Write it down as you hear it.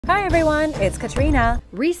Hi everyone, it's Katrina.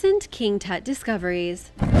 Recent King Tut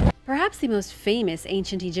discoveries. Perhaps the most famous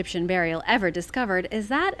ancient Egyptian burial ever discovered is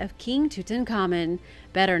that of King Tutankhamun,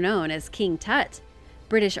 better known as King Tut.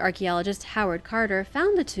 British archaeologist Howard Carter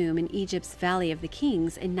found the tomb in Egypt's Valley of the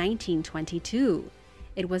Kings in 1922.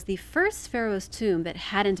 It was the first pharaoh's tomb that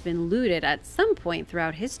hadn't been looted at some point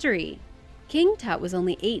throughout history. King Tut was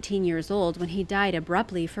only 18 years old when he died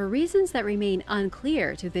abruptly for reasons that remain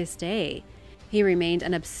unclear to this day. He remained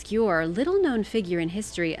an obscure, little-known figure in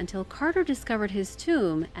history until Carter discovered his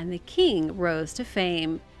tomb and the king rose to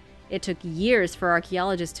fame. It took years for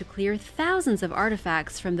archaeologists to clear thousands of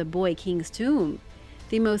artifacts from the boy king's tomb.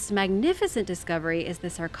 The most magnificent discovery is the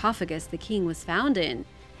sarcophagus the king was found in.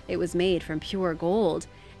 It was made from pure gold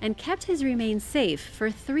and kept his remains safe for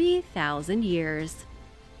 3,000 years.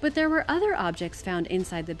 But there were other objects found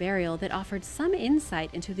inside the burial that offered some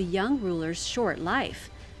insight into the young ruler's short life.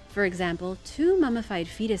 For example, 2 mummified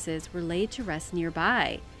fetuses were laid to rest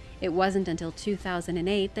nearby. It wasn't until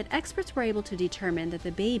 2008 that experts were able to determine that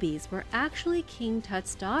the babies were actually King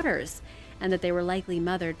Tut's daughters, and that they were likely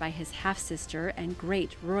mothered by his half-sister and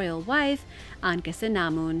great royal wife,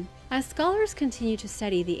 Ankhesenamun. As scholars continue to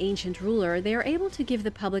study the ancient ruler, they are able to give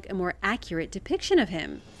the public a more accurate depiction of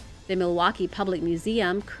him. The Milwaukee Public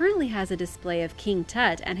Museum currently has a display of King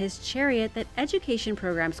Tut and his chariot that Education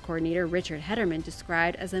Programs Coordinator Richard Hederman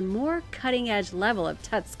described as a more cutting-edge level of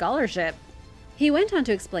Tut scholarship. He went on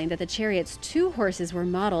to explain that the chariot's 2 horses were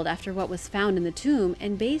modeled after what was found in the tomb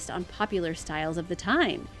and based on popular styles of the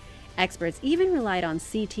time. Experts even relied on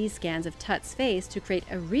CT scans of Tut's face to create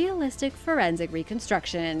a realistic forensic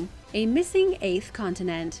reconstruction. A missing 8th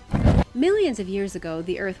continent. Millions of years ago,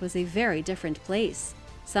 the Earth was a very different place.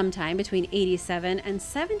 Sometime between 87 and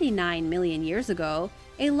 79 million years ago,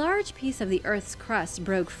 a large piece of the Earth's crust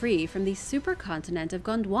broke free from the supercontinent of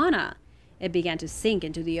Gondwana. It began to sink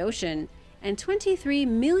into the ocean, and 23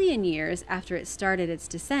 million years after it started its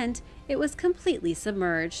descent, it was completely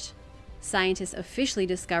submerged. Scientists officially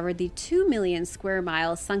discovered the 2 million square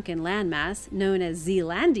mile sunken landmass known as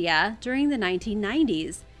Zealandia during the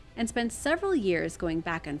 1990s, and spent several years going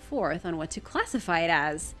back and forth on what to classify it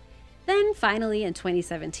as. Then, finally, in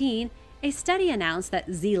 2017, a study announced that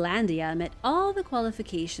Zealandia met all the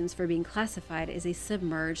qualifications for being classified as a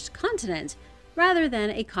submerged continent, rather than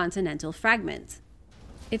a continental fragment.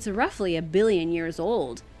 It's roughly 1 billion years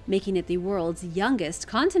old, making it the world's youngest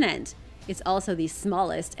continent. It's also the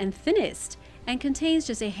smallest and thinnest, and contains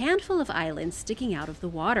just a handful of islands sticking out of the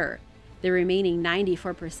water. The remaining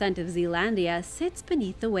 94% of Zealandia sits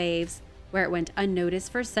beneath the waves, where it went unnoticed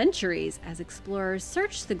for centuries as explorers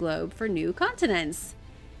searched the globe for new continents.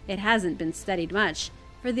 It hasn't been studied much,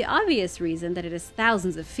 for the obvious reason that it is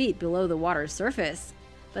thousands of feet below the water's surface,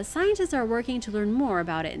 but scientists are working to learn more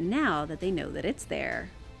about it now that they know that it's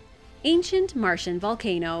there. Ancient Martian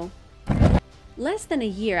volcano. Less than a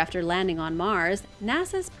year after landing on Mars,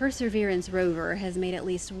 NASA's Perseverance rover has made at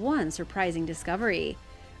least one surprising discovery.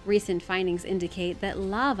 Recent findings indicate that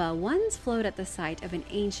lava once flowed at the site of an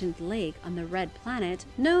ancient lake on the red planet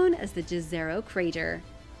known as the Jezero crater.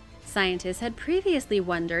 Scientists had previously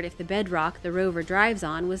wondered if the bedrock the rover drives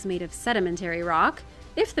on was made of sedimentary rock,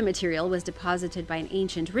 if the material was deposited by an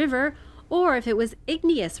ancient river, or if it was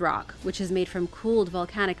igneous rock, which is made from cooled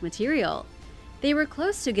volcanic material. They were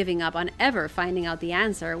close to giving up on ever finding out the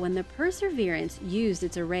answer when the Perseverance used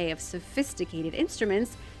its array of sophisticated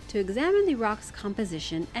instruments to examine the rock's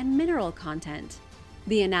composition and mineral content.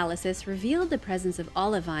 The analysis revealed the presence of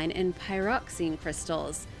olivine and pyroxene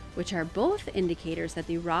crystals, which are both indicators that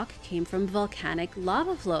the rock came from volcanic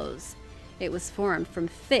lava flows. It was formed from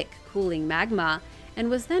thick, cooling magma and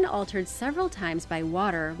was then altered several times by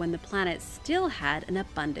water when the planet still had an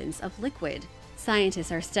abundance of liquid.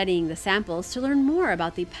 Scientists are studying the samples to learn more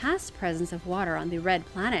about the past presence of water on the red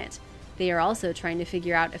planet. They are also trying to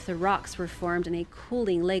figure out if the rocks were formed in a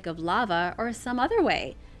cooling lake of lava or some other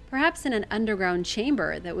way, perhaps in an underground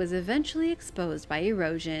chamber that was eventually exposed by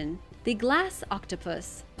erosion. The glass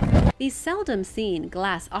octopus. The seldom seen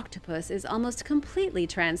glass octopus is almost completely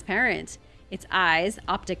transparent. Its eyes,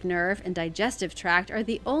 optic nerve, and digestive tract are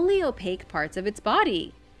the only opaque parts of its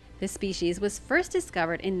body. The species was first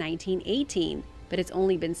discovered in 1918, but it's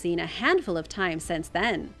only been seen a handful of times since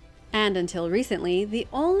then. And until recently, the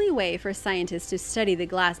only way for scientists to study the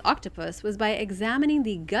glass octopus was by examining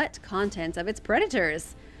the gut contents of its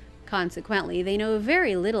predators. Consequently, they know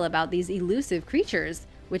very little about these elusive creatures,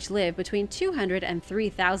 which live between 200 and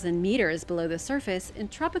 3,000 meters below the surface in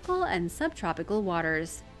tropical and subtropical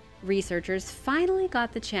waters. Researchers finally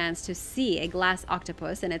got the chance to see a glass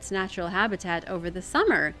octopus in its natural habitat over the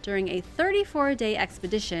summer during a 34-day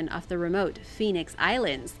expedition off the remote Phoenix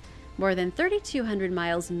Islands, more than 3,200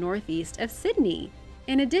 miles northeast of Sydney.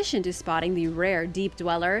 In addition to spotting the rare deep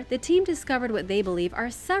dweller, the team discovered what they believe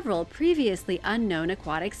are several previously unknown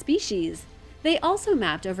aquatic species. They also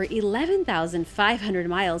mapped over 11,500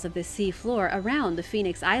 miles of the sea floor around the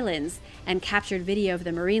Phoenix Islands and captured video of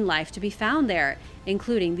the marine life to be found there,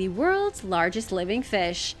 including the world's largest living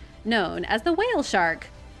fish, known as the whale shark.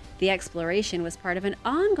 The exploration was part of an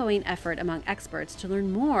ongoing effort among experts to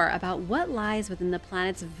learn more about what lies within the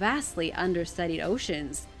planet's vastly understudied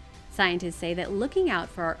oceans. Scientists say that looking out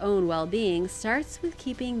for our own well-being starts with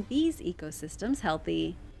keeping these ecosystems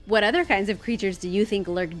healthy. What other kinds of creatures do you think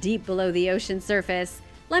lurk deep below the ocean surface?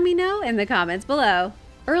 Let me know in the comments below.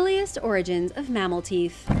 Earliest origins of mammal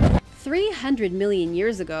teeth. 300 million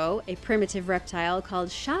years ago, a primitive reptile called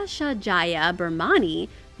Shashajaya bermani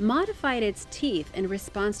modified its teeth in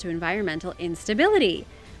response to environmental instability,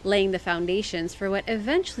 laying the foundations for what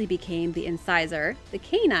eventually became the incisor, the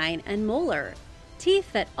canine, and molar,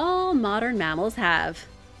 teeth that all modern mammals have.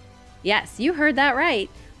 Yes, you heard that right.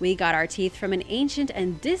 We got our teeth from an ancient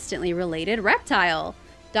and distantly related reptile.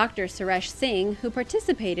 Dr. Suresh Singh, who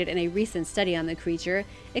participated in a recent study on the creature,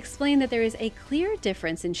 explained that there is a clear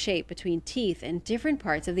difference in shape between teeth in different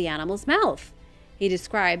parts of the animal's mouth. He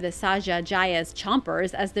described the Sajajaya's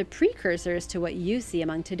chompers as the precursors to what you see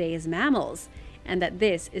among today's mammals, and that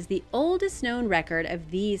this is the oldest known record of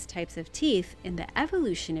these types of teeth in the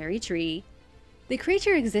evolutionary tree. The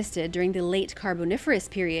creature existed during the late Carboniferous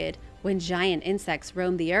period, when giant insects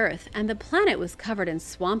roamed the earth and the planet was covered in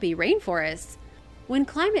swampy rainforests. When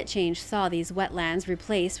climate change saw these wetlands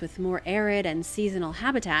replaced with more arid and seasonal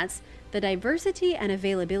habitats, the diversity and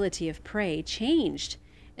availability of prey changed.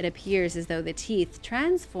 It appears as though the teeth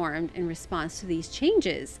transformed in response to these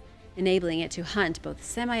changes, enabling it to hunt both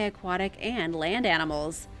semi-aquatic and land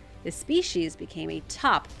animals. The species became a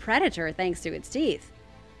top predator thanks to its teeth.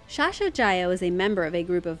 Shashajaya was a member of a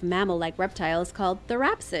group of mammal-like reptiles called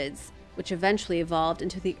therapsids, which eventually evolved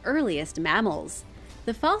into the earliest mammals.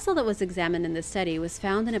 The fossil that was examined in the study was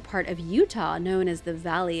found in a part of Utah known as the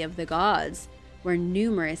Valley of the Gods, where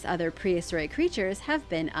numerous other prehistoric creatures have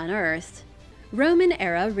been unearthed.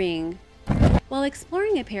 Roman-era ring. While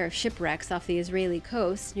exploring a pair of shipwrecks off the Israeli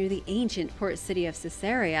coast near the ancient port city of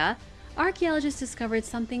Caesarea, archaeologists discovered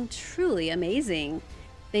something truly amazing.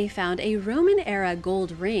 They found a Roman-era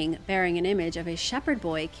gold ring bearing an image of a shepherd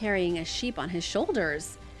boy carrying a sheep on his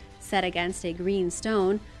shoulders. Set against a green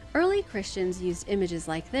stone, early Christians used images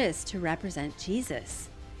like this to represent Jesus.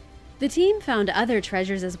 The team found other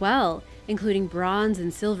treasures as well, including bronze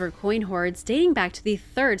and silver coin hoards dating back to the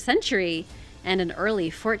 3rd century, and an early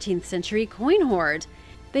 14th century coin hoard.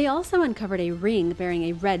 They also uncovered a ring bearing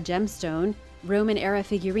a red gemstone, Roman-era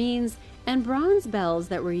figurines, and bronze bells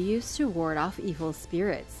that were used to ward off evil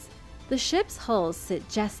spirits. The ship's hulls sit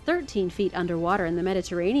just 13 feet underwater in the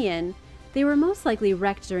Mediterranean. They were most likely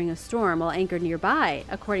wrecked during a storm while anchored nearby,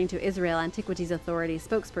 according to Israel Antiquities Authority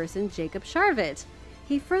spokesperson Jacob Sharvit.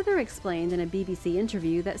 He further explained in a BBC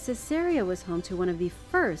interview that Caesarea was home to one of the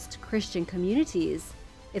first Christian communities.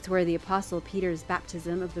 It's where the Apostle Peter's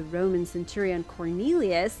baptism of the Roman centurion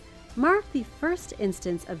Cornelius marked the first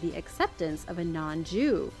instance of the acceptance of a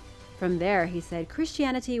non-Jew. From there, he said,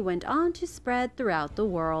 Christianity went on to spread throughout the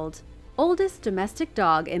world. Oldest domestic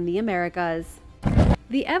dog in the Americas.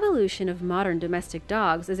 The evolution of modern domestic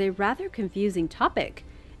dogs is a rather confusing topic.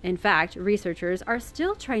 In fact, researchers are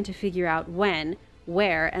still trying to figure out when,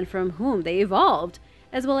 where, and from whom they evolved,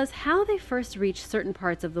 as well as how they first reached certain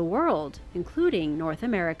parts of the world, including North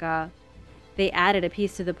America. They added a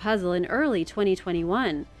piece to the puzzle in early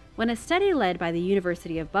 2021, when a study led by the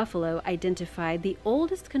University of Buffalo identified the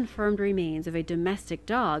oldest confirmed remains of a domestic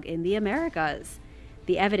dog in the Americas.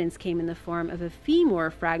 The evidence came in the form of a femur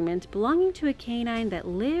fragment belonging to a canine that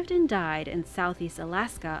lived and died in southeast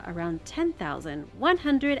Alaska around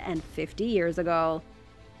 10,150 years ago.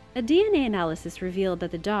 A DNA analysis revealed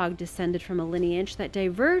that the dog descended from a lineage that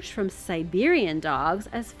diverged from Siberian dogs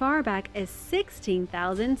as far back as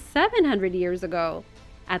 16,700 years ago.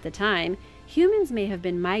 At the time, humans may have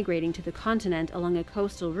been migrating to the continent along a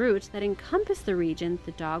coastal route that encompassed the region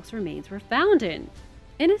the dog's remains were found in.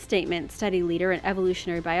 In a statement, study leader and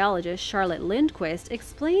evolutionary biologist Charlotte Lindquist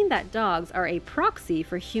explained that dogs are a proxy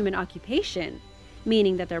for human occupation,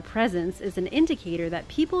 meaning that their presence is an indicator that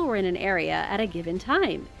people were in an area at a given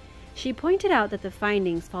time. She pointed out that the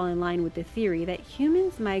findings fall in line with the theory that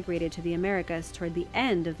humans migrated to the Americas toward the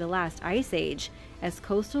end of the last ice age as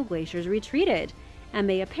coastal glaciers retreated, and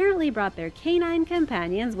they apparently brought their canine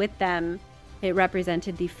companions with them. It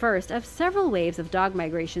represented the first of several waves of dog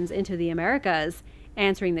migrations into the Americas,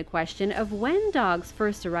 answering the question of when dogs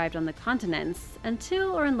first arrived on the continents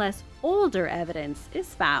until or unless older evidence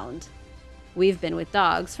is found. We've been with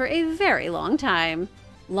dogs for a very long time.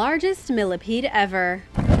 Largest millipede ever.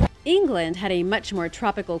 England had a much more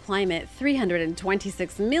tropical climate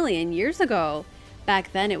 326 million years ago.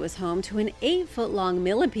 Back then it was home to an 8-foot-long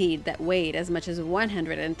millipede that weighed as much as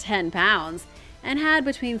 110 pounds and had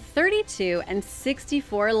between 32 and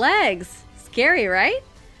 64 legs. Scary, right?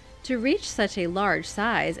 To reach such a large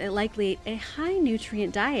size, it likely ate a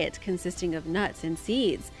high-nutrient diet consisting of nuts and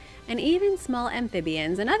seeds, and even small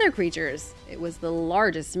amphibians and other creatures. It was the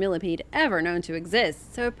largest millipede ever known to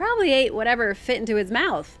exist, so it probably ate whatever fit into its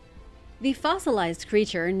mouth. The fossilized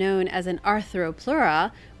creature, known as an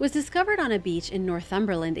arthropleura, was discovered on a beach in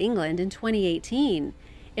Northumberland, England in 2018.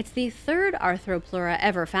 It's the third arthropleura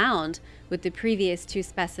ever found, with the previous 2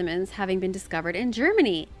 specimens having been discovered in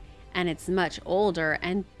Germany, and it's much older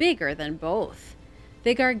and bigger than both.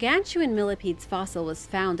 The gargantuan millipede's fossil was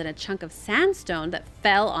found in a chunk of sandstone that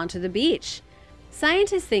fell onto the beach.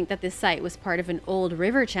 Scientists think that this site was part of an old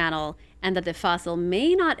river channel, and that the fossil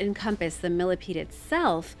may not encompass the millipede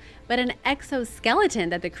itself, but an exoskeleton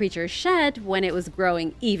that the creature shed when it was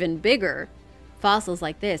growing even bigger. Fossils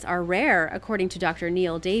like this are rare, according to Dr.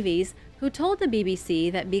 Neil Davies, who told the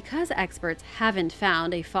BBC that because experts haven't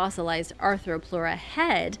found a fossilized arthropleura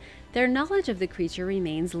head, their knowledge of the creature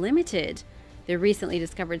remains limited. The recently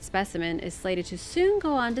discovered specimen is slated to soon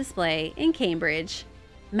go on display in Cambridge.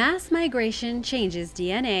 Mass migration changes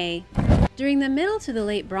DNA. During the Middle to the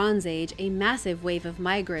Late Bronze Age, a massive wave of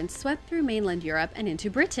migrants swept through mainland Europe and into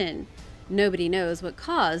Britain. Nobody knows what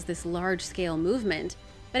caused this large-scale movement,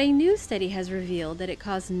 but a new study has revealed that it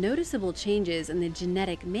caused noticeable changes in the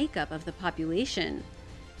genetic makeup of the population.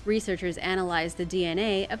 Researchers analyzed the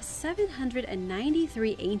DNA of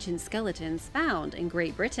 793 ancient skeletons found in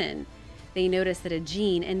Great Britain. They noticed that a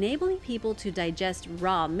gene enabling people to digest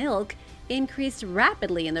raw milk increased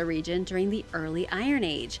rapidly in the region during the early Iron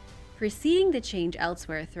Age, preceding the change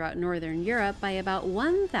elsewhere throughout Northern Europe by about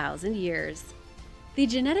 1,000 years. The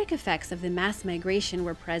genetic effects of the mass migration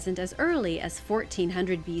were present as early as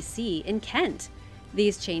 1400 BC in Kent.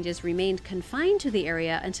 These changes remained confined to the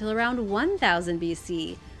area until around 1000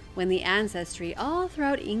 BC, when the ancestry all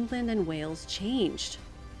throughout England and Wales changed.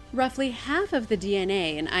 Roughly half of the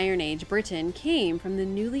DNA in Iron Age Britain came from the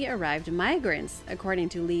newly arrived migrants, according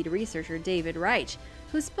to lead researcher David Reich,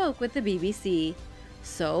 who spoke with the BBC.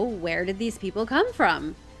 So, where did these people come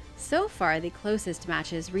from? So far, the closest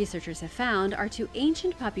matches researchers have found are to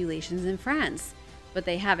ancient populations in France, but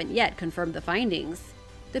they haven't yet confirmed the findings.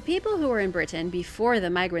 The people who were in Britain before the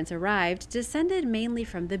migrants arrived descended mainly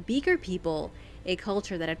from the Beaker people, a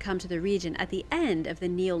culture that had come to the region at the end of the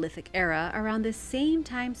Neolithic era around the same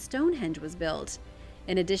time Stonehenge was built.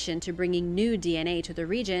 In addition to bringing new DNA to the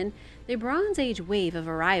region, the Bronze Age wave of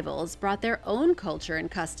arrivals brought their own culture and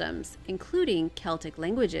customs, including Celtic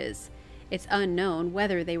languages. It's unknown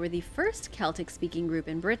whether they were the first Celtic-speaking group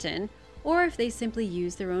in Britain, or if they simply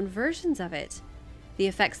used their own versions of it. The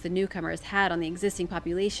effects the newcomers had on the existing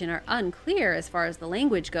population are unclear as far as the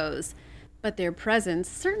language goes, but their presence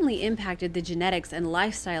certainly impacted the genetics and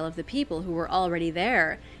lifestyle of the people who were already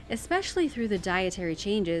there, especially through the dietary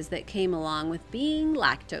changes that came along with being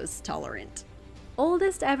lactose tolerant.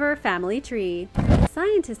 Oldest ever family tree.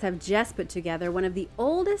 Scientists have just put together one of the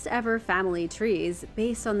oldest ever family trees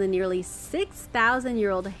based on the nearly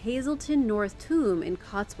 6,000-year-old Hazelton North tomb in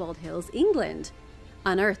Cotswold Hills, England.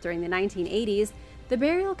 Unearthed during the 1980s, the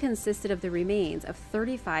burial consisted of the remains of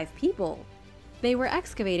 35 people. They were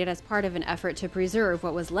excavated as part of an effort to preserve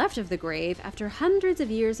what was left of the grave after hundreds of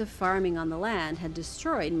years of farming on the land had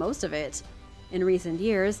destroyed most of it. In recent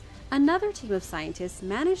years, another team of scientists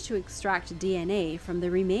managed to extract DNA from the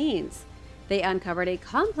remains. They uncovered a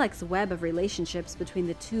complex web of relationships between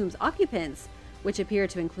the tomb's occupants, which appear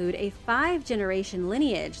to include a 5-generation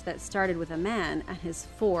lineage that started with a man and his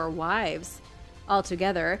 4 wives.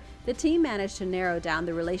 Altogether, the team managed to narrow down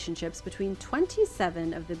the relationships between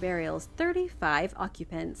 27 of the burial's 35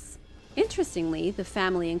 occupants. Interestingly, the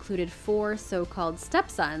family included 4 so-called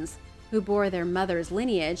stepsons, who bore their mother's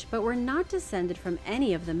lineage but were not descended from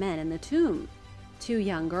any of the men in the tomb. 2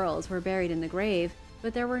 young girls were buried in the grave,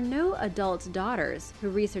 but there were no adult daughters, who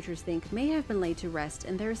researchers think may have been laid to rest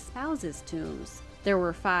in their spouses' tombs. There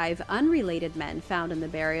were 5 unrelated men found in the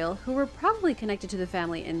burial who were probably connected to the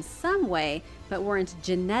family in some way, but weren't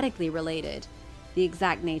genetically related. The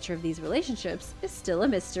exact nature of these relationships is still a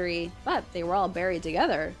mystery, but they were all buried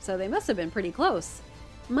together, so they must have been pretty close.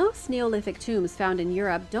 Most Neolithic tombs found in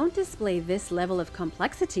Europe don't display this level of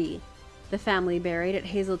complexity. The family buried at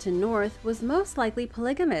Hazelton North was most likely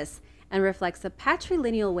polygamous and reflects a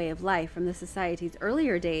patrilineal way of life from the society's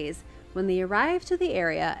earlier days when they arrived to the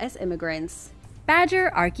area as immigrants.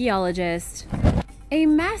 Badger archaeologist. A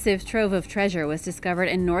massive trove of treasure was discovered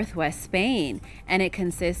in northwest Spain, and it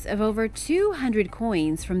consists of over 200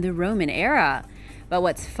 coins from the Roman era. But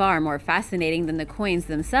what's far more fascinating than the coins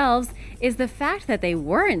themselves is the fact that they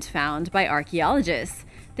weren't found by archaeologists.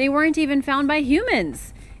 They weren't even found by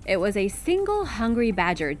humans. It was a single hungry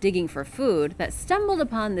badger digging for food that stumbled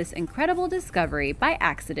upon this incredible discovery by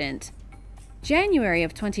accident. January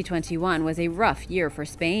of 2021 was a rough year for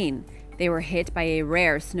Spain. They were hit by a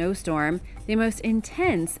rare snowstorm, the most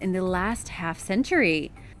intense in the last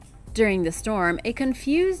half-century. During the storm, a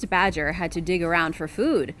confused badger had to dig around for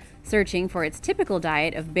food, searching for its typical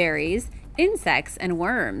diet of berries, insects, and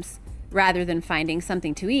worms. Rather than finding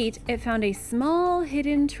something to eat, it found a small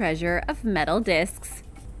hidden treasure of metal discs.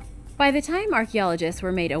 By the time archaeologists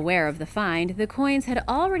were made aware of the find, the coins had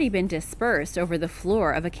already been dispersed over the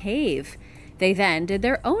floor of a cave. They then did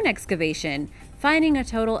their own excavation, finding a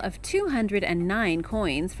total of 209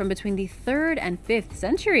 coins from between the 3rd and 5th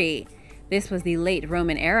century. This was the late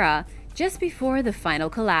Roman era, just before the final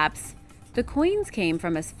collapse. The coins came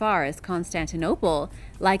from as far as Constantinople,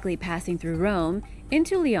 likely passing through Rome,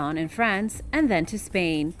 into Lyon in France, and then to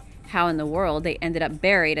Spain. How in the world they ended up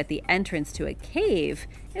buried at the entrance to a cave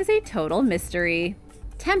is a total mystery.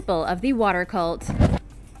 Temple of the Water Cult.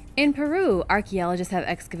 In Peru, archaeologists have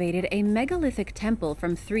excavated a megalithic temple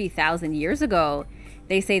from 3,000 years ago.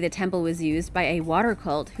 They say the temple was used by a water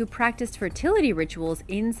cult who practiced fertility rituals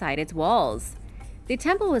inside its walls. The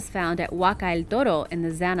temple was found at Huaca el Toro in the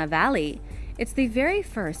Zana Valley. It's the very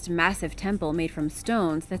first massive temple made from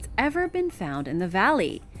stones that's ever been found in the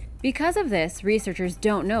valley. Because of this, researchers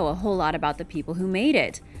don't know a whole lot about the people who made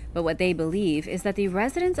it, but what they believe is that the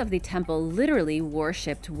residents of the temple literally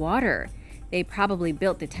worshipped water. They probably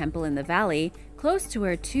built the temple in the valley, close to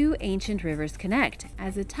where two ancient rivers connect,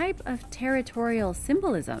 as a type of territorial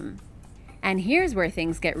symbolism. And here's where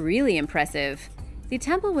things get really impressive. The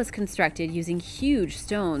temple was constructed using huge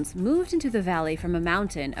stones moved into the valley from a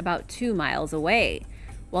mountain about 2 miles away.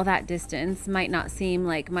 While that distance might not seem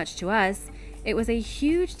like much to us, it was a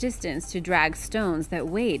huge distance to drag stones that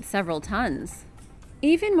weighed several tons.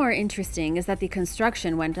 Even more interesting is that the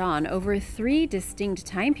construction went on over 3 distinct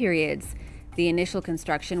time periods. The initial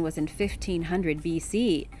construction was in 1500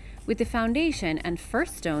 BC, with the foundation and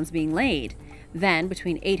first stones being laid. Then,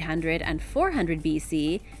 between 800 and 400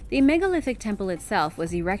 BC, the megalithic temple itself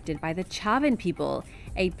was erected by the Chavan people,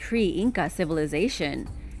 a pre-Inca civilization.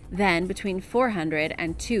 Then, between 400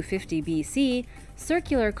 and 250 BC,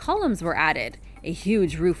 circular columns were added, a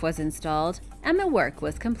huge roof was installed, and the work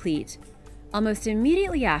was complete. Almost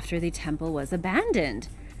immediately after, the temple was abandoned.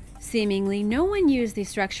 Seemingly, no one used the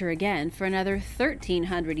structure again for another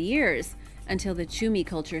 1,300 years, until the Chumi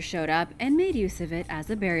culture showed up and made use of it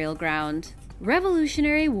as a burial ground.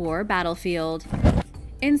 Revolutionary War battlefield.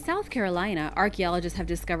 In South Carolina, archaeologists have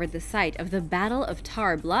discovered the site of the Battle of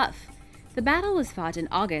Tar Bluff. The battle was fought in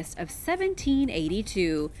August of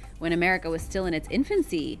 1782, when America was still in its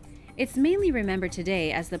infancy. It's mainly remembered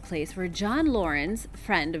today as the place where John Lawrence,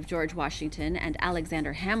 friend of George Washington and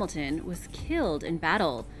Alexander Hamilton, was killed in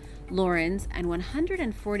battle. Lawrence and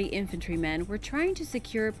 140 infantrymen were trying to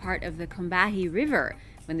secure part of the Combahee River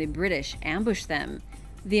when the British ambushed them.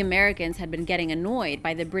 The Americans had been getting annoyed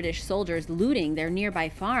by the British soldiers looting their nearby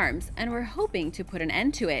farms and were hoping to put an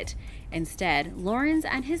end to it. Instead, Lawrence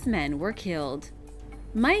and his men were killed.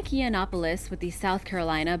 Mike Yiannopoulos with the South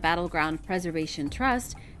Carolina Battleground Preservation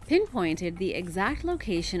Trust pinpointed the exact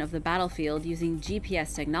location of the battlefield using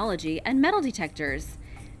GPS technology and metal detectors.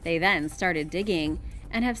 They then started digging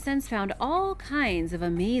and have since found all kinds of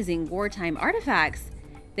amazing wartime artifacts.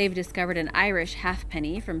 They've discovered an Irish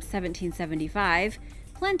halfpenny from 1775,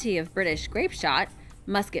 plenty of British grape shot,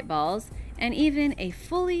 musket balls, and even a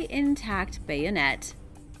fully intact bayonet.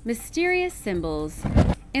 Mysterious symbols.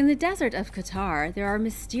 In the desert of Qatar, there are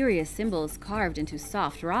mysterious symbols carved into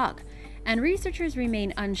soft rock, and researchers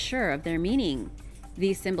remain unsure of their meaning.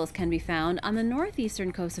 These symbols can be found on the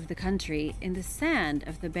northeastern coast of the country in the sand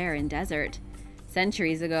of the barren desert.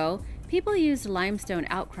 Centuries ago, people used limestone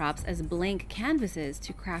outcrops as blank canvases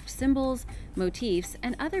to craft symbols, motifs,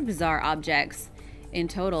 and other bizarre objects. In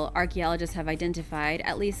total, archaeologists have identified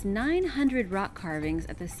at least 900 rock carvings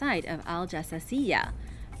at the site of Al-Jassasiyya,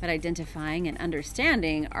 but identifying and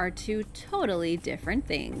understanding are two totally different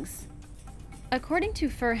things. According to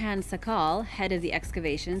Farhan Sakal, head of the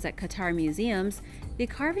excavations at Qatar Museums, The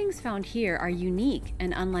carvings found here are unique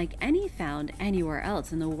and unlike any found anywhere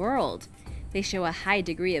else in the world. They show a high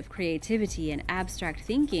degree of creativity and abstract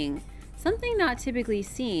thinking, something not typically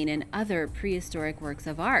seen in other prehistoric works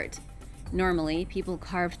of art. Normally, people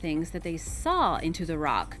carved things that they saw into the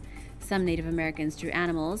rock. Some Native Americans drew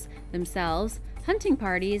animals, themselves, hunting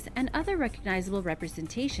parties, and other recognizable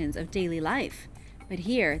representations of daily life. But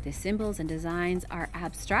here, the symbols and designs are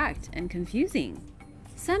abstract and confusing.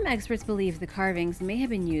 Some experts believe the carvings may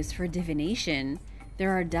have been used for divination.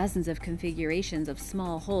 There are dozens of configurations of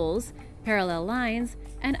small holes, parallel lines,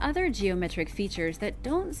 and other geometric features that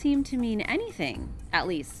don't seem to mean anything, at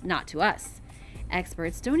least not to us.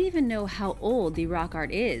 Experts don't even know how old the rock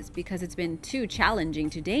art is because it's been too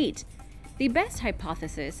challenging to date. The best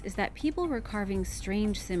hypothesis is that people were carving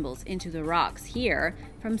strange symbols into the rocks here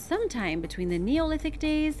from sometime between the Neolithic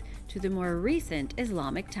days to the more recent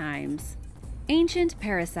Islamic times. Ancient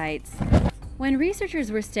parasites. When researchers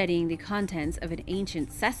were studying the contents of an ancient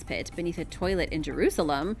cesspit beneath a toilet in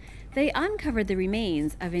Jerusalem, they uncovered the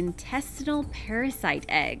remains of intestinal parasite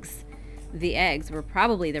eggs. The eggs were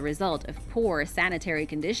probably the result of poor sanitary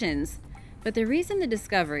conditions. But the reason the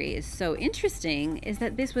discovery is so interesting is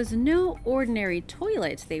that this was no ordinary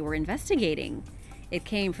toilet they were investigating. It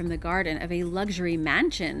came from the garden of a luxury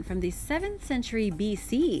mansion from the 7th century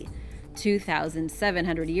BC.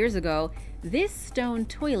 2,700 years ago, this stone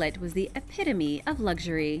toilet was the epitome of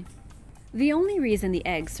luxury. The only reason the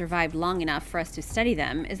eggs survived long enough for us to study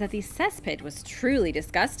them is that the cesspit was truly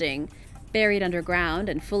disgusting. Buried underground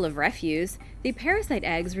and full of refuse, the parasite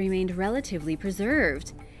eggs remained relatively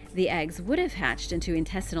preserved. The eggs would have hatched into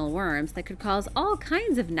intestinal worms that could cause all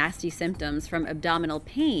kinds of nasty symptoms from abdominal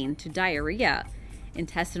pain to diarrhea.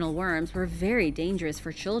 Intestinal worms were very dangerous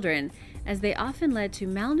for children, as they often led to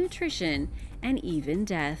malnutrition and even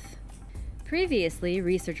death. Previously,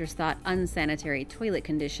 researchers thought unsanitary toilet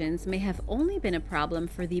conditions may have only been a problem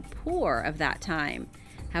for the poor of that time.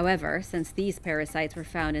 However, since these parasites were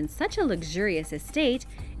found in such a luxurious estate,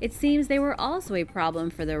 it seems they were also a problem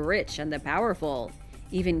for the rich and the powerful.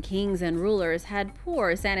 Even kings and rulers had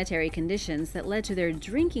poor sanitary conditions that led to their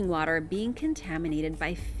drinking water being contaminated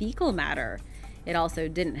by fecal matter. It also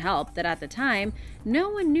didn't help that at the time, no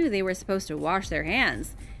one knew they were supposed to wash their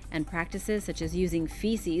hands, and practices such as using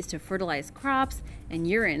feces to fertilize crops and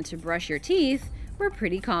urine to brush your teeth were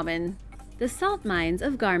pretty common. The salt mines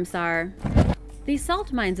of Garmsar. The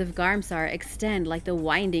salt mines of Garmsar extend like the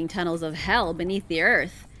winding tunnels of hell beneath the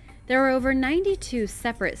earth. There are over 92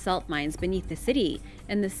 separate salt mines beneath the city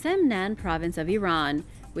in the Semnan province of Iran,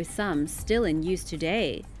 with some still in use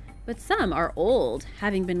today. But some are old,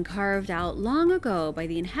 having been carved out long ago by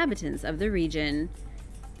the inhabitants of the region.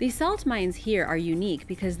 The salt mines here are unique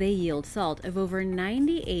because they yield salt of over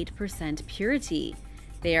 98% purity.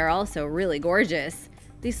 They are also really gorgeous.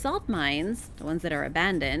 The salt mines, the ones that are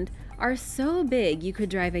abandoned, are so big you could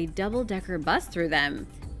drive a double-decker bus through them.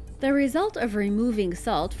 The result of removing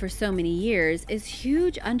salt for so many years is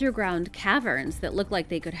huge underground caverns that look like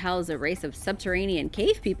they could house a race of subterranean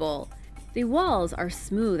cave people. The walls are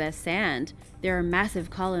smooth as sand, there are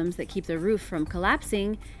massive columns that keep the roof from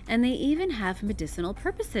collapsing, and they even have medicinal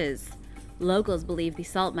purposes. Locals believe the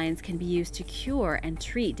salt mines can be used to cure and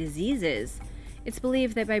treat diseases. It's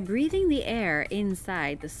believed that by breathing the air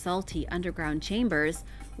inside the salty underground chambers,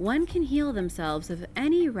 one can heal themselves of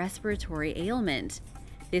any respiratory ailment.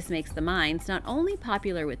 This makes the mines not only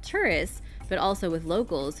popular with tourists, but also with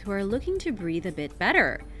locals who are looking to breathe a bit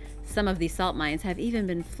better. Some of these salt mines have even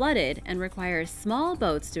been flooded and require small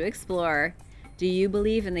boats to explore. Do you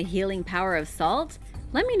believe in the healing power of salt?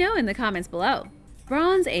 Let me know in the comments below.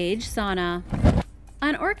 Bronze Age sauna.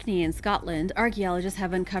 On Orkney in Scotland, archaeologists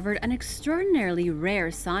have uncovered an extraordinarily rare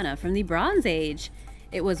sauna from the Bronze Age.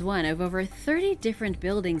 It was one of over 30 different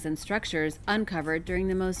buildings and structures uncovered during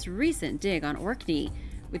the most recent dig on Orkney,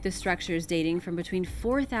 with the structures dating from between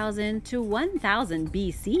 4000 to 1000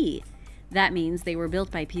 BC. That means they were built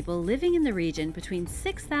by people living in the region between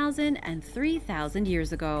 6,000 and 3,000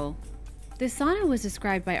 years ago. The sauna was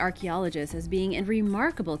described by archaeologists as being in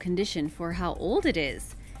remarkable condition for how old it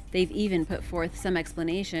is. They've even put forth some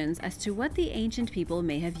explanations as to what the ancient people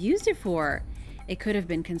may have used it for. It could have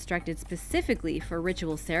been constructed specifically for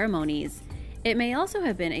ritual ceremonies. It may also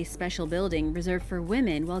have been a special building reserved for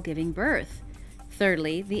women while giving birth.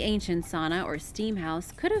 Thirdly, the ancient sauna or steam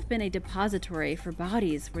house could have been a depository for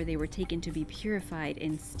bodies where they were taken to be purified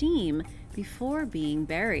in steam before being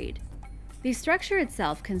buried. The structure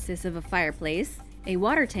itself consists of a fireplace, a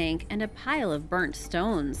water tank, and a pile of burnt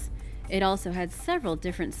stones. It also had several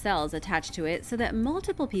different cells attached to it so that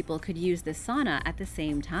multiple people could use the sauna at the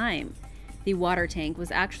same time. The water tank was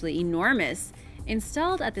actually enormous.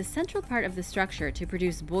 installed at the central part of the structure to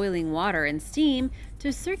produce boiling water and steam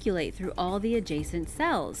to circulate through all the adjacent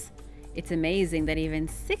cells. It's amazing that even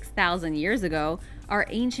 6,000 years ago, our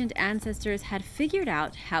ancient ancestors had figured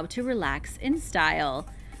out how to relax in style.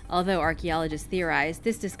 Although archaeologists theorize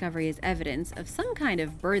this discovery is evidence of some kind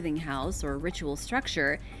of birthing house or ritual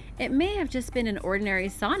structure, it may have just been an ordinary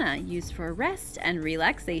sauna used for rest and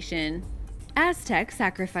relaxation. Aztec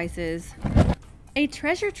sacrifices. A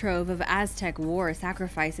treasure trove of Aztec war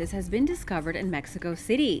sacrifices has been discovered in Mexico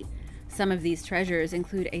City. Some of these treasures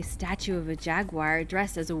include a statue of a jaguar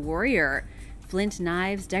dressed as a warrior, flint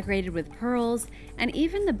knives decorated with pearls, and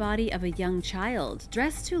even the body of a young child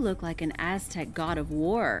dressed to look like an Aztec god of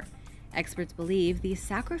war. Experts believe these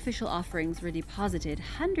sacrificial offerings were deposited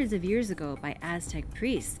hundreds of years ago by Aztec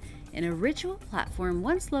priests in a ritual platform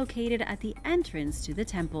once located at the entrance to the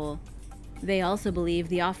temple. They also believe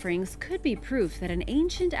the offerings could be proof that an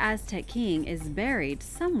ancient Aztec king is buried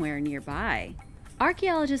somewhere nearby.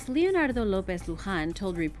 Archaeologist Leonardo Lopez Lujan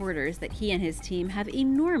told reporters that he and his team have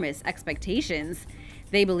enormous expectations.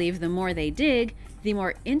 They believe the more they dig, the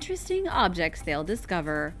more interesting objects they'll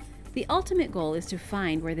discover. The ultimate goal is to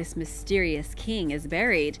find where this mysterious king is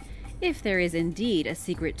buried, if there is indeed a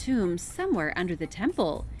secret tomb somewhere under the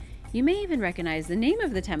temple. You may even recognize the name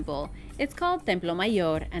of the temple. It's called Templo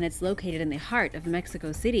Mayor, and it's located in the heart of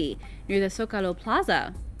Mexico City, near the Zócalo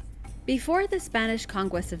Plaza. Before the Spanish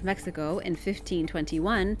conquest of Mexico in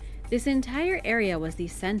 1521, this entire area was the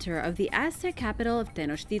center of the Aztec capital of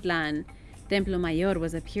Tenochtitlan. Templo Mayor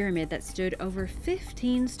was a pyramid that stood over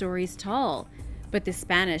 15 stories tall, but the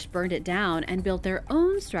Spanish burned it down and built their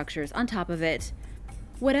own structures on top of it.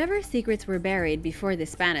 Whatever secrets were buried before the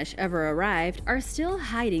Spanish ever arrived are still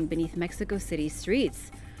hiding beneath Mexico City's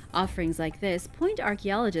streets. Offerings like this point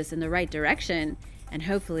archaeologists in the right direction, and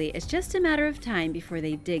hopefully it's just a matter of time before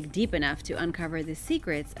they dig deep enough to uncover the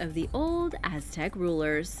secrets of the old Aztec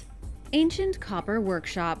rulers. Ancient copper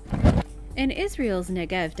workshop. In Israel's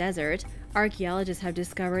Negev desert, archaeologists have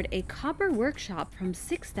discovered a copper workshop from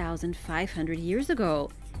 6,500 years ago.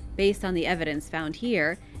 Based on the evidence found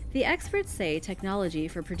here, the experts say technology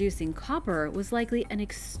for producing copper was likely an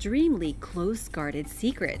extremely close-guarded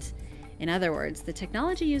secret. In other words, the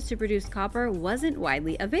technology used to produce copper wasn't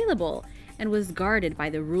widely available and was guarded by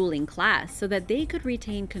the ruling class so that they could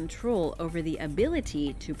retain control over the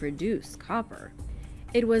ability to produce copper.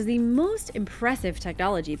 It was the most impressive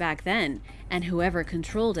technology back then, and whoever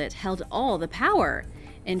controlled it held all the power.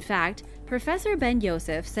 In fact, Professor Ben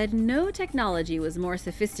Yosef said no technology was more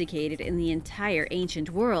sophisticated in the entire ancient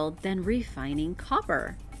world than refining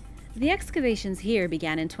copper. The excavations here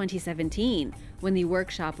began in 2017, when the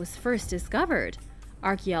workshop was first discovered.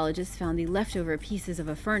 Archaeologists found the leftover pieces of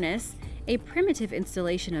a furnace, a primitive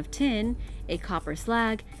installation of tin, a copper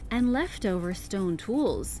slag, and leftover stone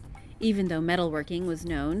tools. Even though metalworking was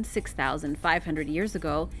known 6,500 years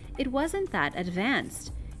ago, it wasn't that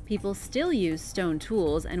advanced. People still used stone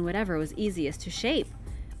tools and whatever was easiest to shape.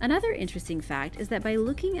 Another interesting fact is that by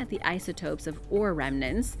looking at the isotopes of ore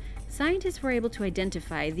remnants, scientists were able to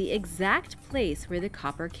identify the exact place where the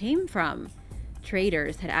copper came from.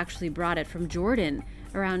 Traders had actually brought it from Jordan,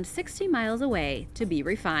 around 60 miles away, to be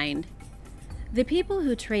refined. The people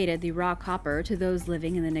who traded the raw copper to those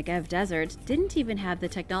living in the Negev desert didn't even have the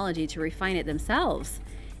technology to refine it themselves.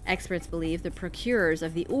 Experts believe the procurers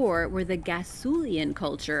of the ore were the Gasulian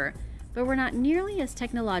culture, but were not nearly as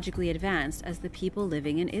technologically advanced as the people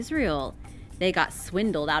living in Israel. They got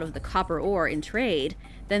swindled out of the copper ore in trade,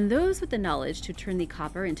 then those with the knowledge to turn the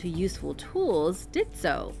copper into useful tools did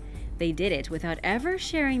so. They did it without ever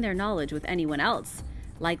sharing their knowledge with anyone else,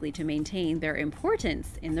 likely to maintain their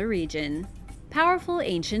importance in the region. Powerful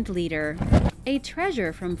ancient leader. A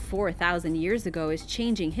treasure from 4,000 years ago is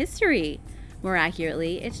changing history. More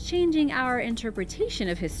accurately, it's changing our interpretation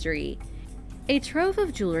of history. A trove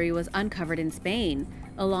of jewelry was uncovered in Spain,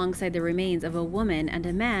 alongside the remains of a woman and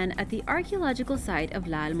a man at the archaeological site of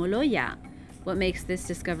La Almoloya. What makes this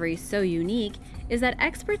discovery so unique is that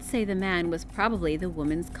experts say the man was probably the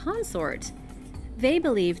woman's consort. They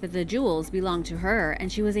believe that the jewels belonged to her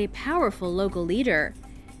and she was a powerful local leader.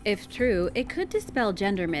 If true, it could dispel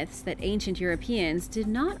gender myths that ancient Europeans did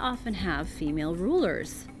not often have female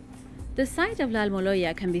rulers. The site of La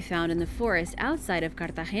Almoloya can be found in the forest outside of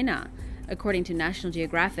Cartagena. According to National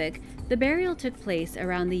Geographic, the burial took place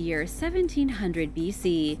around the year 1700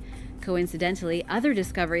 BC. Coincidentally, other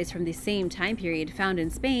discoveries from the same time period found in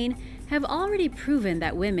Spain have already proven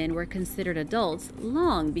that women were considered adults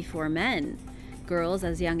long before men. Girls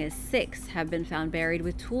as young as 6 have been found buried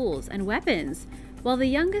with tools and weapons, while the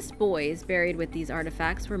youngest boys buried with these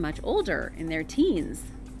artifacts were much older, in their teens.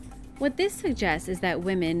 What this suggests is that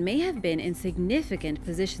women may have been in significant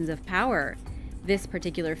positions of power. This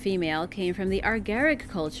particular female came from the Archaeological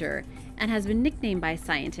culture and has been nicknamed by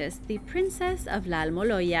scientists the Princess of La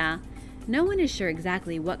Almoloya. No one is sure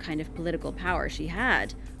exactly what kind of political power she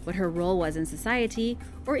had, what her role was in society,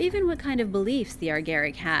 or even what kind of beliefs the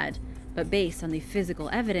Argaric had. But based on the physical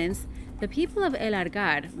evidence, the people of El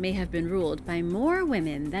Argar may have been ruled by more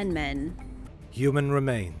women than men. Human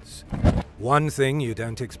remains. One thing you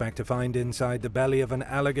don't expect to find inside the belly of an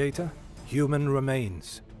alligator? Human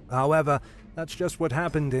remains. However, that's just what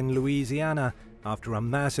happened in Louisiana after a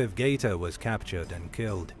massive gator was captured and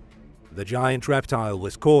killed. The giant reptile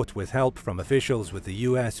was caught with help from officials with the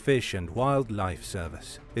U.S. Fish and Wildlife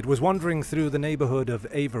Service. It was wandering through the neighborhood of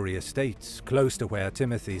Avery Estates, close to where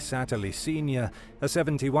Timothy Satterley Sr., a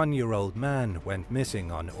 71-year-old man, went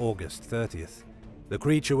missing on August 30th. The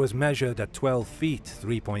creature was measured at 12 feet,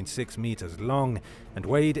 3.6 meters long, and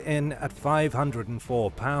weighed in at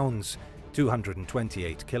 504 pounds,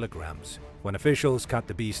 228 kilograms. When officials cut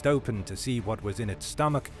the beast open to see what was in its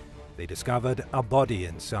stomach, they discovered a body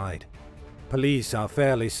inside. Police are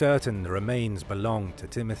fairly certain the remains belonged to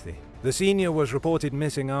Timothy. The senior was reported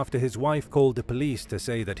missing after his wife called the police to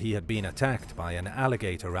say that he had been attacked by an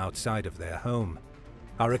alligator outside of their home.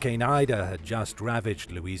 Hurricane Ida had just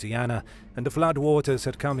ravaged Louisiana, and the floodwaters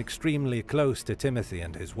had come extremely close to Timothy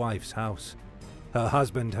and his wife's house. Her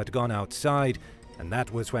husband had gone outside, and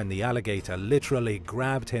that was when the alligator literally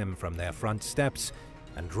grabbed him from their front steps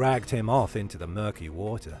and dragged him off into the murky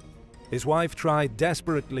water. His wife tried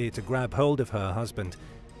desperately to grab hold of her husband,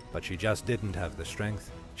 but she just didn't have the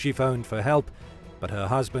strength. She phoned for help, but her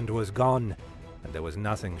husband was gone, and there was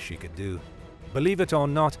nothing she could do. Believe it or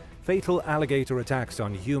not, fatal alligator attacks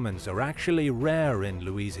on humans are actually rare in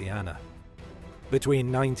Louisiana. Between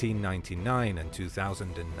 1999 and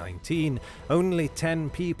 2019, only 10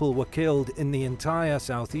 people were killed in the entire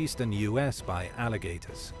southeastern US by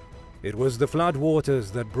alligators. It was the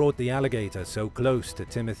floodwaters that brought the alligator so close to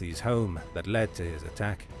Timothy's home that led to his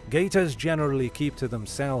attack. Gators generally keep to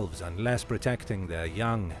themselves unless protecting their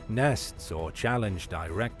young, nests, or challenged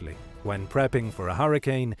directly. When prepping for a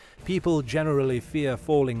hurricane, people generally fear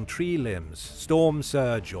falling tree limbs, storm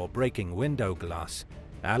surge, or breaking window glass.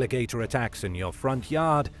 Alligator attacks in your front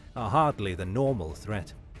yard are hardly the normal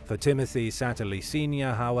threat. For Timothy Satterley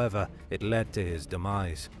Sr., however, it led to his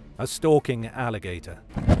demise. A stalking alligator.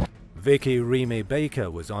 Vicky Remy Baker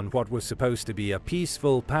was on what was supposed to be a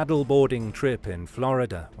peaceful paddleboarding trip in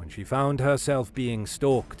Florida when she found herself being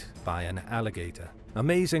stalked by an alligator.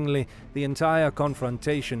 Amazingly, the entire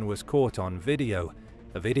confrontation was caught on video,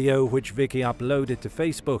 a video which Vicky uploaded to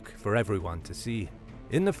Facebook for everyone to see.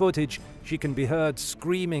 In the footage, she can be heard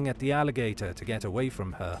screaming at the alligator to get away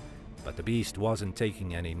from her, but the beast wasn't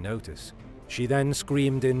taking any notice. She then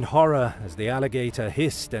screamed in horror as the alligator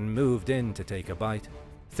hissed and moved in to take a bite.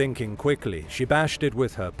 Thinking quickly, she bashed it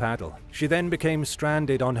with her paddle. She then became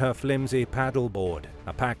stranded on her flimsy paddleboard,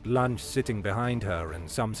 a packed lunch sitting behind her and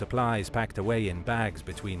some supplies packed away in bags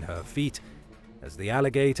between her feet, as the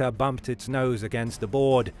alligator bumped its nose against the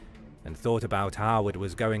board and thought about how it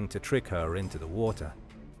was going to trick her into the water.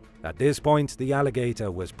 At this point, the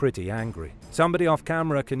alligator was pretty angry. Somebody off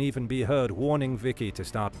camera can even be heard warning Vicky to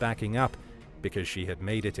start backing up because she had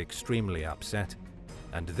made it extremely upset.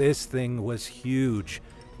 And this thing was huge,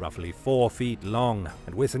 roughly 4 feet long,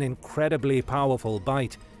 and with an incredibly powerful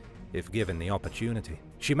bite, if given the opportunity.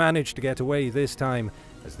 She managed to get away this time,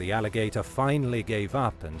 as the alligator finally gave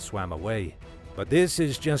up and swam away. But this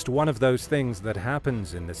is just one of those things that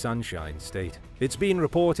happens in the Sunshine State. It's been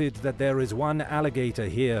reported that there is one alligator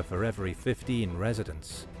here for every 15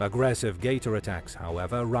 residents. Aggressive gator attacks,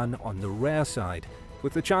 however, run on the rare side,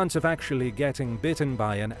 with the chance of actually getting bitten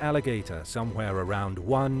by an alligator somewhere around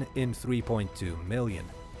 1 in 3.2 million.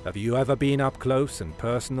 Have you ever been up close and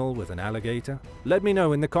personal with an alligator? Let me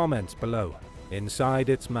know in the comments below. Inside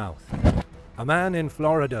its mouth. A man in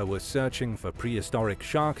Florida was searching for prehistoric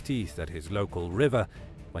shark teeth at his local river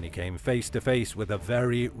when he came face to face with a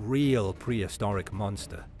very real prehistoric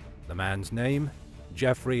monster. The man's name?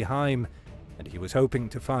 Jeffrey Heim, and he was hoping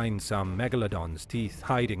to find some megalodon's teeth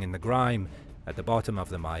hiding in the grime at the bottom of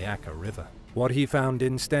the Myakka River. What he found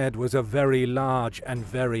instead was a very large and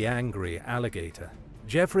very angry alligator.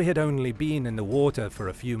 Jeffrey had only been in the water for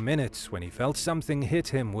a few minutes when he felt something hit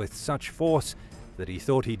him with such force that he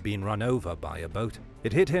thought he'd been run over by a boat.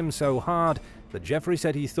 It hit him so hard that Jeffrey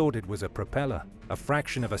said he thought it was a propeller. A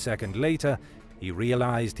fraction of a second later, he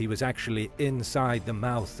realized he was actually inside the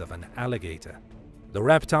mouth of an alligator. The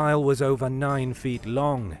reptile was over 9 feet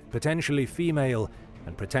long, potentially female,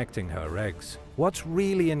 and protecting her eggs. What's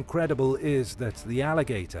really incredible is that the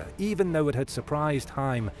alligator, even though it had surprised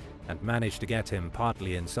Haim and managed to get him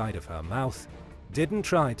partly inside of her mouth, didn't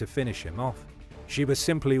try to finish him off. She was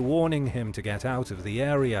simply warning him to get out of the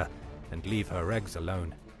area and leave her eggs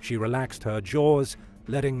alone. She relaxed her jaws,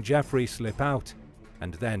 letting Jeffrey slip out,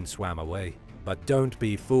 and then swam away. But don't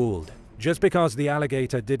be fooled. Just because the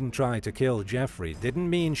alligator didn't try to kill Jeffrey didn't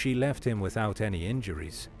mean she left him without any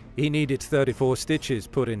injuries. He needed 34 stitches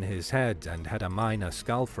put in his head and had a minor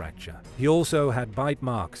skull fracture. He also had bite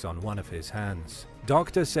marks on one of his hands.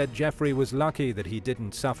 Doctors said Jeffrey was lucky that he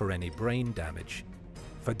didn't suffer any brain damage.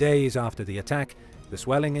 For days after the attack, the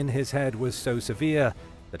swelling in his head was so severe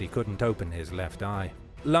that he couldn't open his left eye.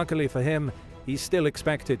 Luckily for him, he's still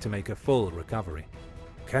expected to make a full recovery.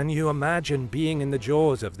 Can you imagine being in the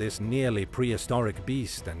jaws of this nearly prehistoric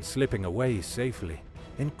beast and slipping away safely?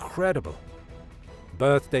 Incredible.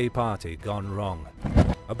 Birthday party gone wrong.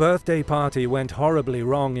 A birthday party went horribly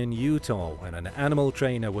wrong in Utah when an animal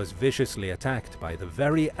trainer was viciously attacked by the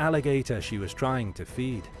very alligator she was trying to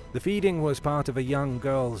feed. The feeding was part of a young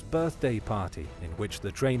girl's birthday party, in which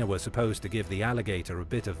the trainer was supposed to give the alligator a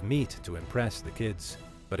bit of meat to impress the kids.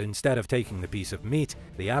 But instead of taking the piece of meat,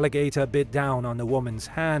 the alligator bit down on the woman's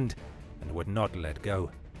hand and would not let go.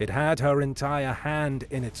 It had her entire hand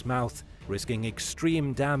in its mouth, risking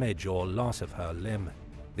extreme damage or loss of her limb.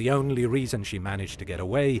 The only reason she managed to get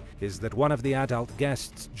away is that one of the adult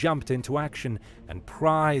guests jumped into action and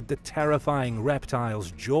pried the terrifying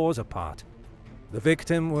reptile's jaws apart. The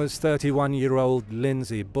victim was 31-year-old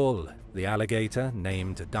Lindsay Bull. The alligator,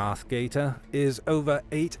 named Darth Gator, is over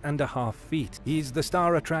 8.5 feet. He's the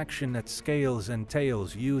star attraction at Scales and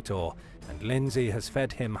Tails, Utah, and Lindsay has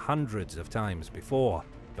fed him hundreds of times before.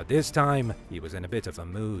 But this time, he was in a bit of a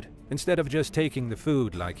mood. Instead of just taking the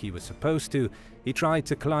food like he was supposed to, he tried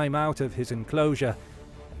to climb out of his enclosure,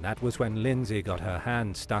 and that was when Lindsay got her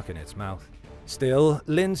hand stuck in its mouth. Still,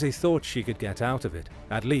 Lindsay thought she could get out of it.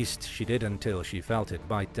 At least, she did until she felt it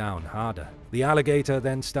bite down harder. The alligator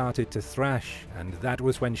then started to thrash, and that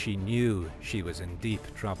was when she knew she was in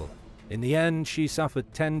deep trouble. In the end, she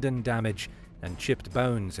suffered tendon damage and chipped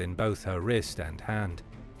bones in both her wrist and hand.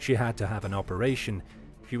 She had to have an operation.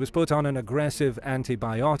 She was put on an aggressive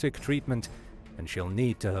antibiotic treatment, and she'll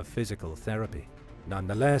need to have physical therapy.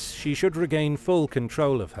 Nonetheless, she should regain full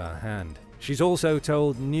control of her hand. She's also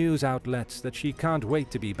told news outlets that she can't wait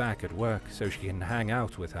to be back at work so she can hang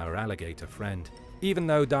out with her alligator friend. Even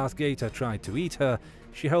though Darth Gator tried to eat her,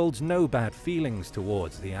 she holds no bad feelings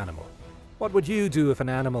towards the animal. What would you do if an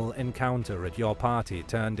animal encounter at your party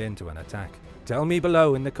turned into an attack? Tell me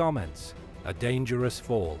below in the comments. A dangerous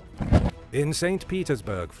fall. In St.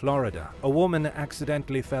 Petersburg, Florida, a woman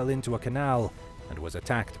accidentally fell into a canal and was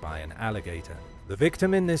attacked by an alligator. The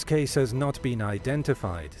victim in this case has not been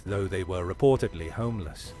identified, though they were reportedly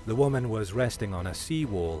homeless. The woman was resting on a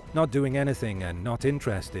seawall, not doing anything and not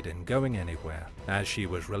interested in going anywhere. As she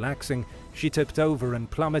was relaxing, she tipped over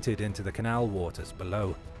and plummeted into the canal waters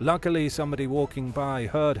below. Luckily, somebody walking by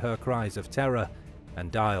heard her cries of terror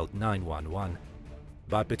and dialed 911.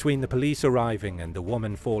 But between the police arriving and the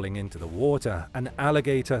woman falling into the water, an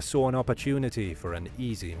alligator saw an opportunity for an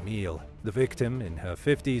easy meal. The victim, in her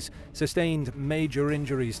 50s, sustained major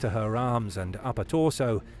injuries to her arms and upper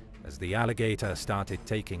torso as the alligator started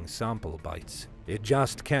taking sample bites. It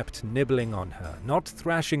just kept nibbling on her, not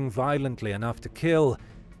thrashing violently enough to kill,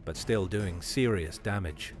 but still doing serious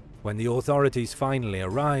damage. When the authorities finally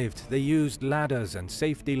arrived, they used ladders and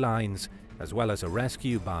safety lines, as well as a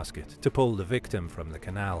rescue basket, to pull the victim from the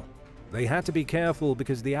canal. They had to be careful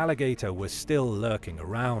because the alligator was still lurking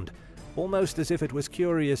around, almost as if it was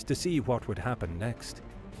curious to see what would happen next.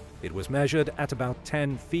 It was measured at about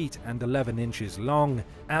 10 feet and 11 inches long,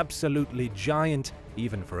 absolutely giant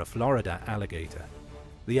even for a Florida alligator.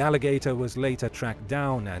 The alligator was later tracked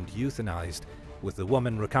down and euthanized, with the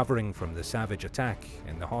woman recovering from the savage attack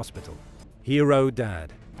in the hospital. Hero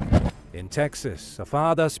Dad. In Texas, a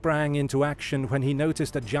father sprang into action when he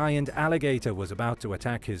noticed a giant alligator was about to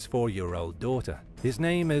attack his 4-year-old daughter. His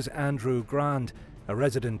name is Andrew Grant, a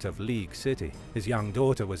resident of League City. His young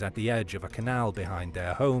daughter was at the edge of a canal behind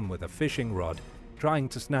their home with a fishing rod, trying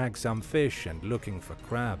to snag some fish and looking for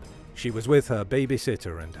crab. She was with her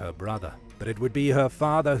babysitter and her brother, but it would be her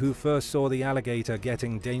father who first saw the alligator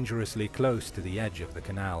getting dangerously close to the edge of the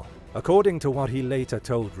canal. According to what he later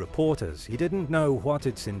told reporters, he didn't know what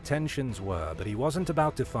its intentions were, but he wasn't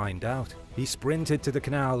about to find out. He sprinted to the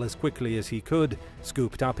canal as quickly as he could,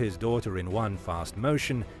 scooped up his daughter in one fast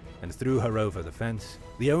motion, and threw her over the fence.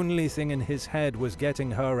 The only thing in his head was getting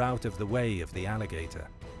her out of the way of the alligator.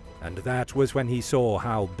 And that was when he saw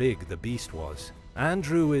how big the beast was.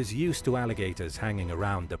 Andrew is used to alligators hanging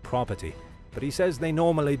around the property, but he says they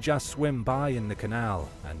normally just swim by in the canal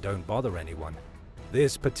and don't bother anyone.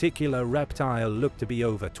 This particular reptile looked to be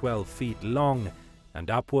over 12 feet long and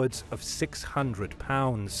upwards of 600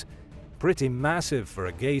 pounds. Pretty massive for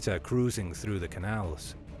a gator cruising through the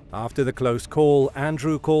canals. After the close call,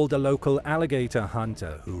 Andrew called a local alligator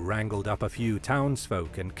hunter who wrangled up a few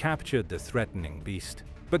townsfolk and captured the threatening beast.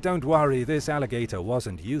 But don't worry, this alligator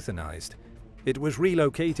wasn't euthanized. It was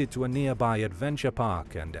relocated to a nearby adventure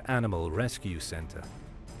park and animal rescue center.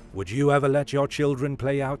 Would you ever let your children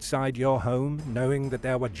play outside your home, knowing that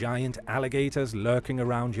there were giant alligators lurking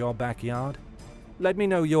around your backyard? Let me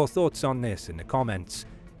know your thoughts on this in the comments,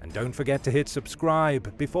 and don't forget to hit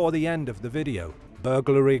subscribe before the end of the video.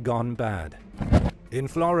 Burglary gone bad. In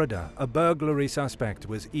Florida, a burglary suspect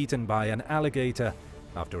was eaten by an alligator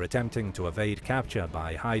after attempting to evade capture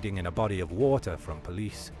by hiding in a body of water from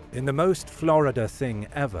police. In the most Florida thing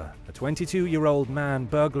ever, a 22-year-old man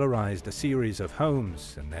burglarized a series of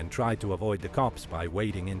homes and then tried to avoid the cops by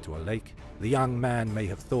wading into a lake. The young man may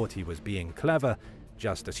have thought he was being clever,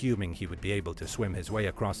 just assuming he would be able to swim his way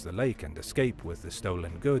across the lake and escape with the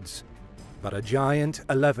stolen goods. But a giant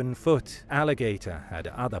 11-foot alligator had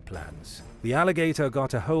other plans. The alligator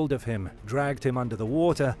got a hold of him, dragged him under the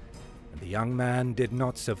water, and the young man did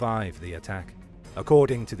not survive the attack.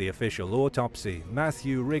 According to the official autopsy,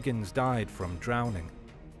 Matthew Riggins died from drowning.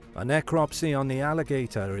 A necropsy on the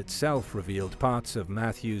alligator itself revealed parts of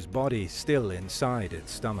Matthew's body still inside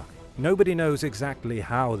its stomach. Nobody knows exactly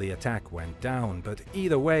how the attack went down, but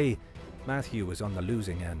either way, Matthew was on the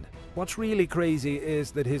losing end. What's really crazy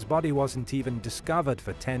is that his body wasn't even discovered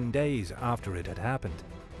for 10 days after it had happened.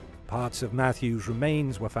 Parts of Matthew's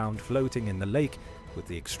remains were found floating in the lake, with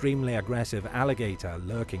the extremely aggressive alligator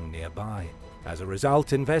lurking nearby. As a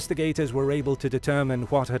result, investigators were able to determine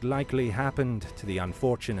what had likely happened to the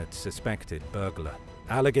unfortunate suspected burglar.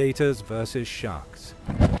 Alligators versus sharks.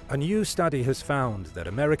 A new study has found that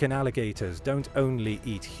American alligators don't only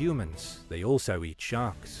eat humans, they also eat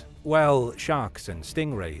sharks. Well, sharks and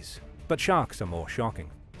stingrays, but sharks are more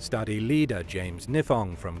shocking. Study leader James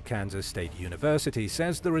Nifong from Kansas State University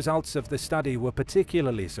says the results of the study were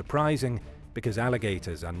particularly surprising because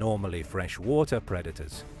alligators are normally freshwater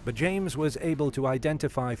predators. But James was able to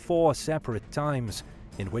identify 4 separate times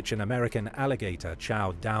in which an American alligator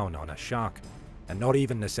chowed down on a shark, and not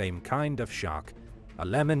even the same kind of shark: a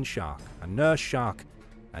lemon shark, a nurse shark,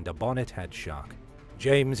 and a bonnethead shark.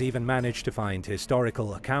 James even managed to find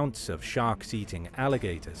historical accounts of sharks eating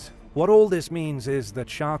alligators. What all this means is that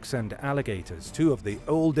sharks and alligators, 2 of the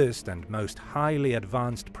oldest and most highly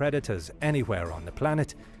advanced predators anywhere on the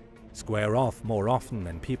planet, square off more often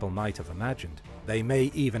than people might have imagined. They may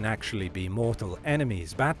even actually be mortal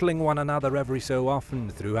enemies, battling one another every so often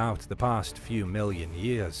throughout the past few million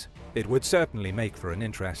years. It would certainly make for an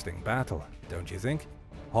interesting battle, don't you think?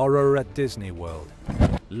 Horror at Disney World.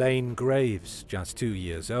 Lane Graves, just 2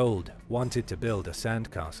 years old, wanted to build a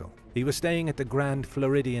sandcastle. He was staying at the Grand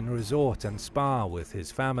Floridian Resort and Spa with his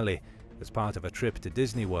family as part of a trip to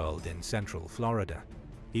Disney World in Central Florida.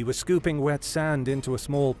 He was scooping wet sand into a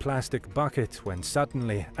small plastic bucket when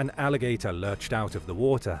suddenly an alligator lurched out of the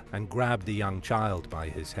water and grabbed the young child by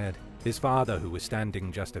his head. His father, who was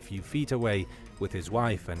standing just a few feet away with his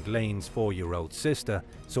wife and Lane's 4-year-old sister,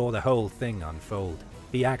 saw the whole thing unfold.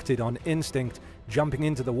 He acted on instinct, jumping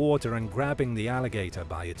into the water and grabbing the alligator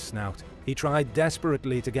by its snout. He tried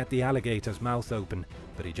desperately to get the alligator's mouth open,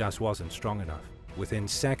 but he just wasn't strong enough. Within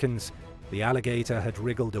seconds, the alligator had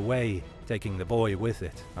wriggled away, taking the boy with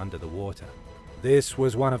it under the water. This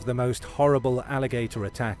was one of the most horrible alligator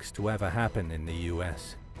attacks to ever happen in the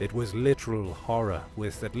US. It was literal horror,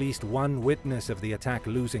 with at least one witness of the attack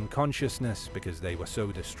losing consciousness because they were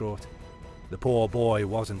so distraught. The poor boy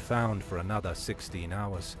wasn't found for another 16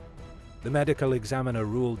 hours. The medical examiner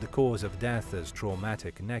ruled the cause of death as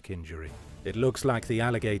traumatic neck injury. It looks like the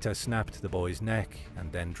alligator snapped the boy's neck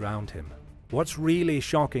and then drowned him. What's really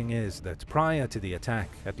shocking is that prior to the attack,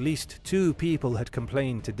 at least 2 people had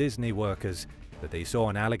complained to Disney workers that they saw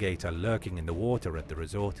an alligator lurking in the water at the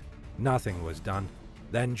resort. Nothing was done.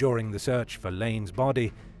 Then, during the search for Lane's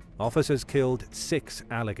body, officers killed 6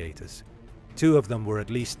 alligators. 2 of them were at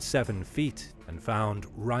least 7 feet and found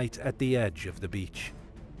right at the edge of the beach,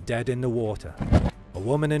 dead in the water. A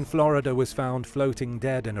woman in Florida was found floating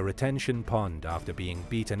dead in a retention pond after being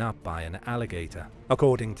beaten up by an alligator.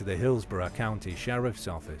 According to the Hillsborough County Sheriff's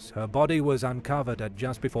Office, her body was uncovered at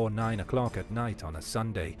just before 9 o'clock at night on a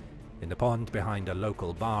Sunday in the pond behind a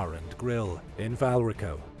local bar and grill in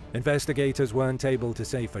Valrico. Investigators weren't able to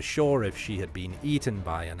say for sure if she had been eaten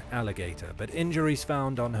by an alligator, but injuries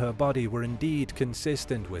found on her body were indeed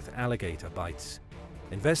consistent with alligator bites.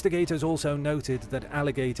 Investigators also noted that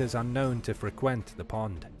alligators are known to frequent the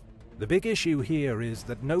pond. The big issue here is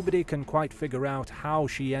that nobody can quite figure out how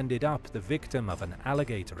she ended up the victim of an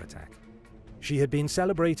alligator attack. She had been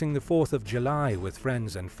celebrating the 4th of July with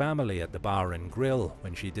friends and family at the bar and grill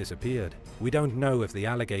when she disappeared. We don't know if the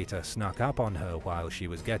alligator snuck up on her while she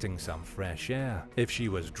was getting some fresh air, if she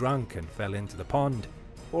was drunk and fell into the pond,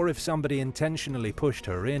 or if somebody intentionally pushed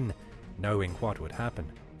her in, knowing what would happen.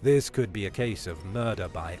 This could be a case of murder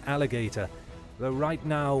by alligator, though right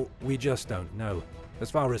now we just don't know.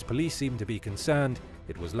 As far as police seem to be concerned,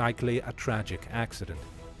 it was likely a tragic accident.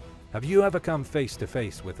 Have you ever come face to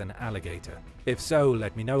face with an alligator? If so,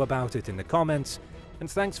 let me know about it in the comments, and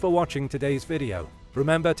thanks for watching today's video.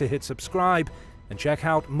 Remember to hit subscribe and check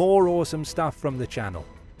out more awesome stuff from the channel.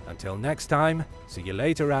 Until next time, see you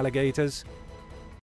later, alligators.